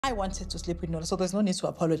I wanted to sleep with Nolla, so there's no need to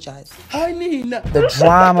apologize. The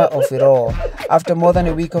drama of it all. After more than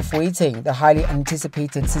a week of waiting, the highly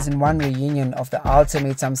anticipated Season 1 reunion of the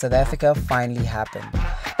Ultimatum South Africa finally happened.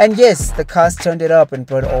 And yes, the cast turned it up and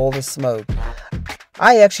brought all the smoke.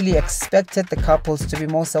 I actually expected the couples to be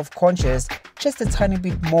more self-conscious, just a tiny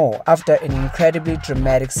bit more, after an incredibly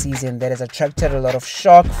dramatic season that has attracted a lot of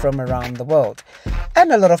shock from around the world.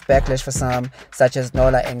 And a lot of backlash for some, such as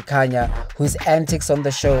Nolla and Khanya, whose antics on the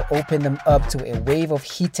show opened them up to a wave of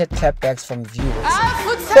heated clapbacks from viewers.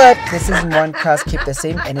 But the Season 1 cast kept the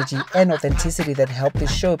same energy and authenticity that helped the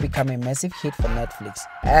show become a massive hit for Netflix.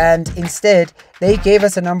 And instead, they gave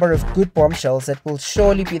us a number of good bombshells that will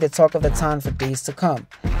surely be the talk of the town for days to come.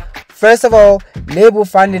 First of all, Lebo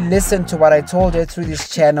finally listened to what I told her through this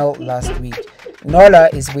channel last week.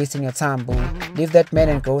 Nolla is wasting your time, boo. Leave that man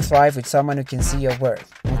and go thrive with someone who can see your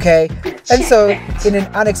worth, okay? And so, in an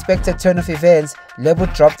unexpected turn of events, Lebo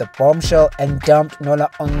dropped the bombshell and dumped Nolla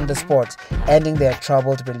on the spot, ending their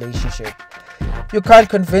troubled relationship. You can't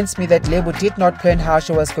convince me that Lebo did not plan how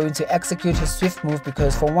she was going to execute her swift move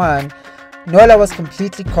because, for one, Nolla was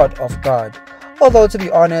completely caught off guard. Although, to be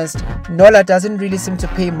honest, Nolla doesn't really seem to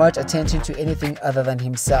pay much attention to anything other than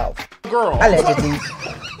himself. Girl. Allegedly.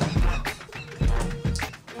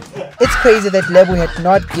 It's crazy that Lebo had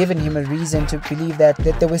not given him a reason to believe that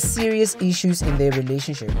there were serious issues in their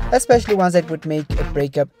relationship, especially ones that would make a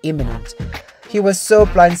breakup imminent. He was so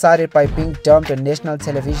blindsided by being dumped on national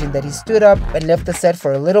television that he stood up and left the set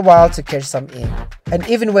for a little while to catch some in. And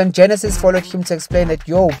even when Genesis followed him to explain that,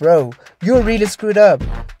 yo bro, you really screwed up,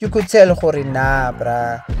 you could tell nah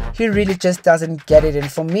bruh, he really just doesn't get it. And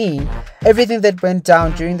for me, everything that went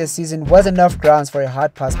down during the season was enough grounds for a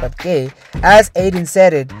hard pass. But as Aiden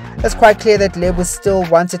said it's quite clear that Lebo still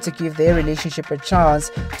wanted to give their relationship a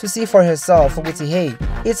chance to see for herself. For hey,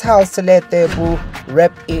 it's house to let their boo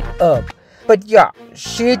wrap it up. But yeah,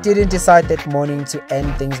 she didn't decide that morning to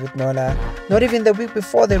end things with Nolla, not even the week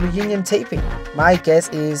before the reunion taping. My guess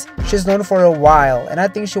is she's known for a while, and I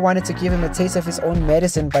think she wanted to give him a taste of his own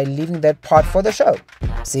medicine by leaving that part for the show.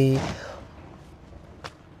 See,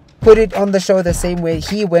 put it on the show the same way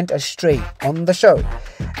he went astray on the show.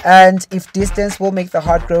 And if distance will make the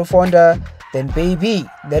heart grow fonder, then baby,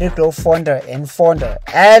 let it grow fonder and fonder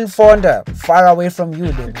and fonder, far away from you,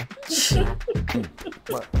 Lebo.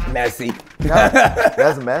 Messy.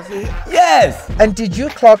 That's messy? Yes! And did you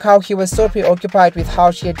clock how he was so preoccupied with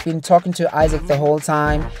how she had been talking to Isaac the whole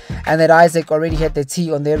time, and that Isaac already had the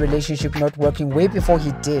tea on their relationship not working way before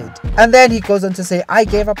he did? And then he goes on to say, I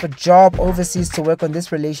gave up a job overseas to work on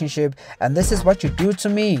this relationship, and this is what you do to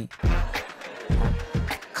me.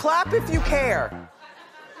 Clap if you care.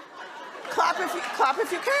 Clap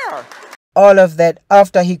if you care. All of that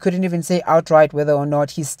after he couldn't even say outright whether or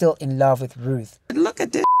not he's still in love with Ruth. Look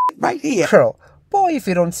at this right here. Girl, boy, if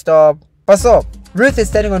you don't stop. Pass up. Ruth is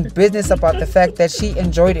standing on business about the fact that she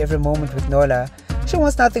enjoyed every moment with Nolla. She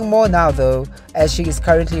wants nothing more now though, as she is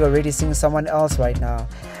currently already seeing someone else right now.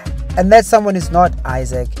 And that someone is not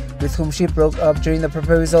Isaac, with whom she broke up during the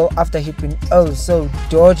proposal after he'd been oh so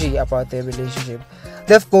dodgy about their relationship.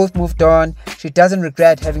 They've both moved on. She doesn't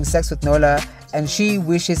regret having sex with Nolla, and she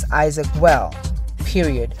wishes Isaac well.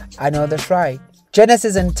 Period. I know that's right.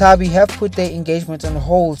 Genesis and Thabi have put their engagement on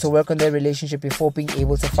hold to work on their relationship before being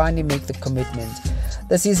able to finally make the commitment.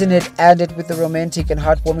 The season had ended with the romantic and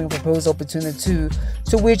heartwarming proposal between the two,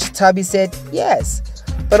 to which Thabi said yes.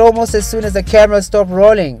 But almost as soon as the camera stopped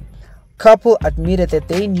rolling, couple admitted that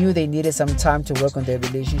they knew they needed some time to work on their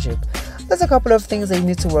relationship. There's a couple of things they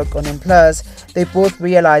need to work on, and plus, they both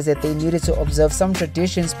realized that they needed to observe some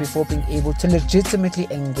traditions before being able to legitimately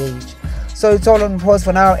engage. So it's all on pause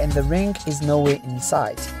for now, and the ring is nowhere in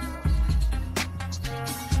sight.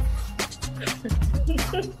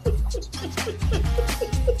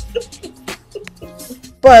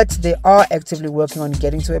 But they are actively working on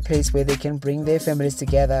getting to a place where they can bring their families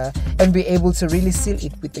together and be able to really seal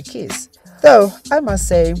it with a kiss. Though, I must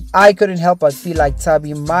say, I couldn't help but feel like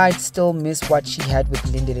Thabi might still miss what she had with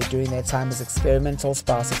Lindile during their time as experimental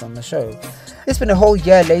spouses on the show. It's been a whole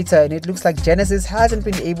year later, and it looks like Genesis hasn't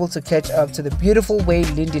been able to catch up to the beautiful way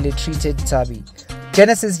Lindile treated Thabi.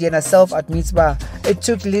 Genesis yena self admits it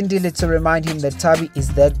took Lindile to remind him that Thabi is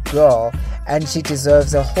that girl, and she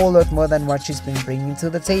deserves a whole lot more than what she's been bringing to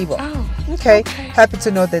the table. Okay, happy to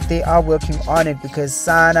know that they are working on it, because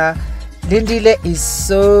Sana, Lindile is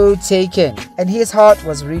so taken, and his heart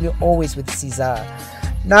was really always with Siza.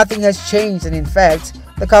 Nothing has changed, and in fact,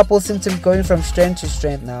 the couple seem to be going from strength to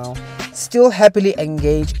strength now, still happily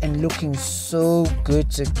engaged and looking so good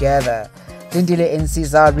together. Lindile and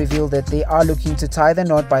Siza revealed that they are looking to tie the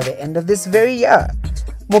knot by the end of this very year.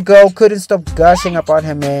 Mugel couldn't stop gushing about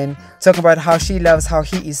her man, talking about how she loves how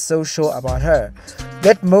he is so sure about her.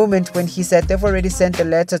 That moment when he said they've already sent the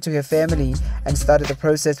letter to her family and started the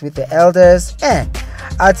process with the elders,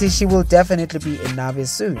 Ati, she will definitely be in Navi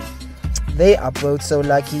soon. They are both so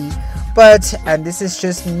lucky, but, and this is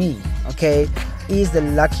just me, okay, he is the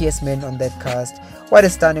luckiest man on that cast. What a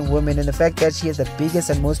stunning woman, and the fact that she has the biggest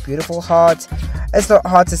and most beautiful heart, it's not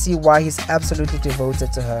hard to see why he's absolutely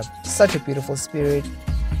devoted to her. Such a beautiful spirit.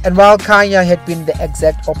 And while Khanya had been the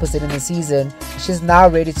exact opposite in the season, she's now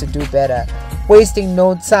ready to do better. Wasting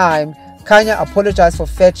no time, Khanya apologized for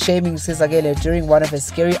fat shaming Sizakele during one of her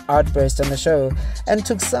scary outbursts on the show and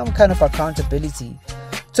took some kind of accountability.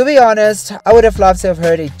 To be honest, I would have loved to have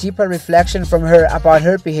heard a deeper reflection from her about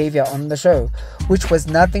her behavior on the show, which was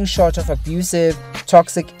nothing short of abusive,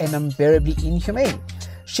 toxic, and unbearably inhumane.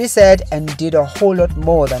 She said and did a whole lot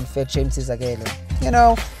more than fat shame Sizakele. You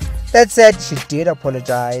know, that said, she did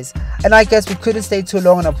apologize, and I guess we couldn't stay too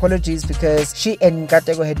long on apologies because she and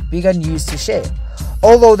Nkateko had bigger news to share.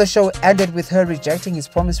 Although the show ended with her rejecting his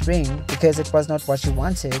promised ring because it was not what she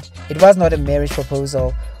wanted, it was not a marriage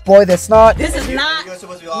proposal. Boy, that's not. This is not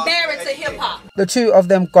married to hip hop. The two of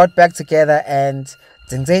them got back together and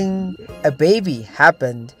ding ding, a baby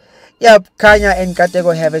happened. Yep, Khanya and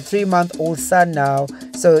Nkateko have a 3-month-old son now,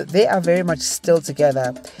 so they are very much still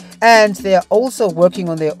together. And they are also working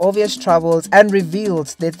on their obvious troubles and revealed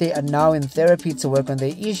that they are now in therapy to work on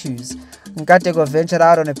their issues. Nkateko ventured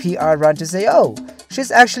out on a PR run to say, oh, she's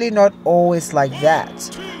actually not always like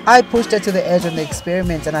that. I pushed her to the edge on the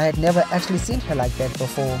experiment and I had never actually seen her like that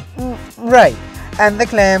before. Right. And the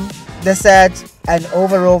clam, the set, and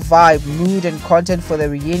overall vibe, mood and content for the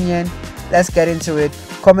reunion. Let's get into it.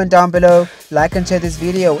 Comment down below, like and share this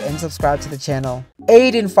video, and subscribe to the channel.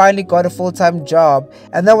 Aiden finally got a full-time job,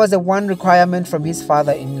 and that was the one requirement from his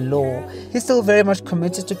father-in-law. He's still very much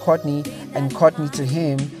committed to Courtney and Courtney to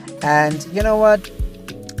him, and you know what?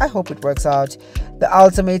 I hope it works out. The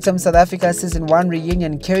Ultimatum South Africa Season 1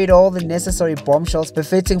 reunion carried all the necessary bombshells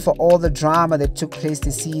befitting for all the drama that took place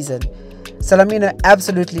this season. Salamina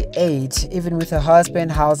absolutely ate, even with her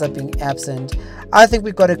husband Hauser being absent. I think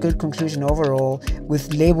we got a good conclusion overall,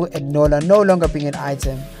 with Lebo and Nolla no longer being an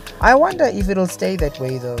item. I wonder if it'll stay that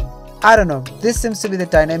way though. I don't know, this seems to be the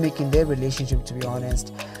dynamic in their relationship, to be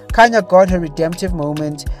honest. Khanya got her redemptive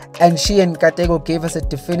moment, and she and Nkateko gave us a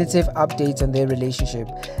definitive update on their relationship.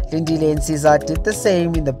 Lindile and Siza did the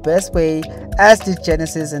same in the best way, as did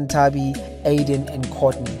Genesis and Thabi, Aiden and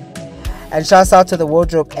Courtney. And shouts out to the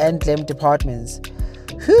wardrobe and glam departments.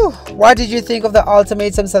 Whew, what did you think of the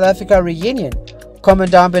Ultimatum South Africa reunion? Comment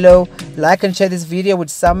down below, like and share this video with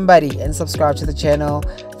somebody, and subscribe to the channel.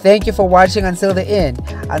 Thank you for watching until the end.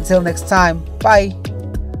 Until next time, bye.